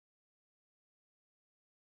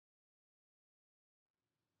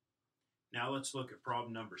Now let's look at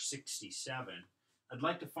problem number 67. I'd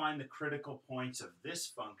like to find the critical points of this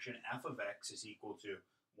function, f of x is equal to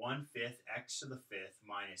 1/5 x to the 5th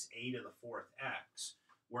minus a to the 4th x,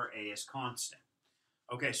 where a is constant.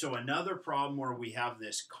 Okay, so another problem where we have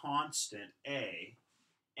this constant a,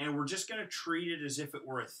 and we're just going to treat it as if it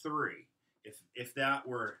were a 3. If that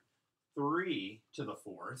were 3 to the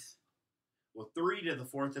 4th, well, 3 to the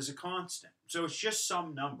 4th is a constant. So it's just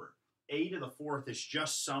some number. A to the 4th is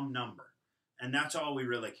just some number. And that's all we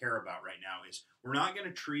really care about right now is we're not going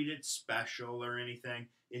to treat it special or anything.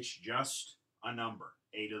 It's just a number,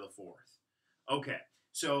 a to the 4th. Okay,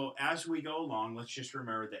 so as we go along, let's just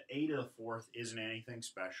remember that a to the 4th isn't anything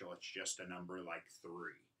special. It's just a number like 3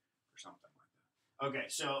 or something like that. Okay,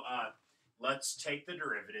 so let's take the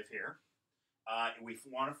derivative here. We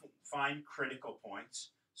want to find critical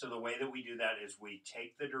points. So the way that we do that is we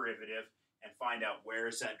take the derivative and find out where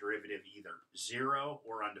is that derivative either 0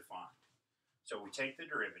 or undefined. So we take the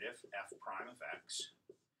derivative, f prime of x,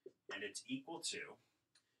 and it's equal to,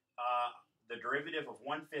 the derivative of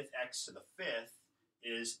 1/5 x to the 5th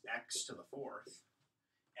is x to the 4th,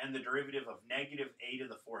 and the derivative of negative a to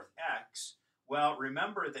the 4th x, well,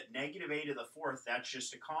 remember that negative a to the 4th, that's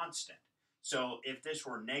just a constant. So if this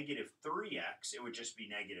were negative 3x, it would just be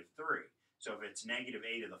negative 3. So if it's negative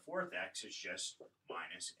a to the 4th x, it's just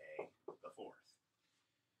minus a to the 4th.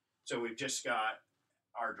 So we've just got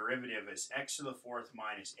our derivative is x to the 4th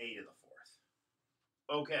minus a to the 4th.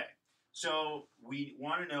 Okay, so we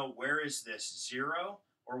want to know where is this 0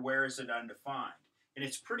 or where is it undefined? And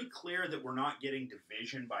it's pretty clear that we're not getting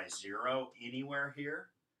division by 0 anywhere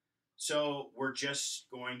here. So we're just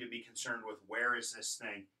going to be concerned with where is this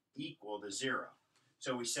thing equal to 0.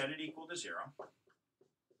 So we set it equal to 0.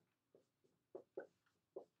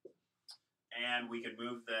 And we can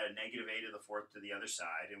move the negative a to the 4th to the other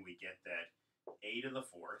side, and we get that a to the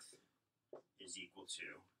 4th is equal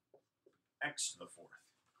to x to the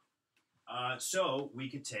 4th. So we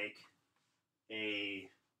could take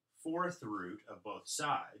a 4th root of both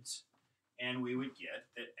sides, and we would get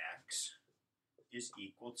that x is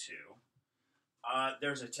equal to,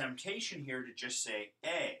 there's a temptation here to just say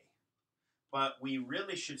a, but we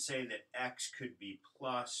really should say that x could be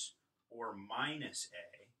plus or minus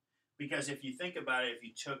a, because if you think about it, if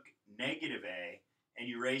you took negative a and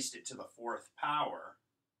you raised it to the 4th power,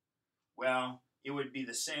 well, it would be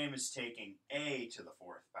the same as taking a to the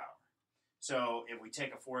 4th power. So if we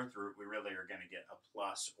take a 4th root, we really are going to get a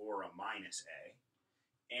plus or a minus a,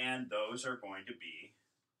 and those are going to be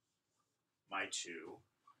my two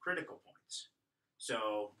critical points.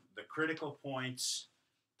 So the critical points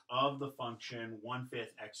of the function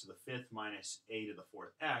 1/5 x to the 5th minus a to the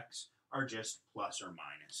 4th x are just plus or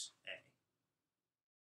minus a.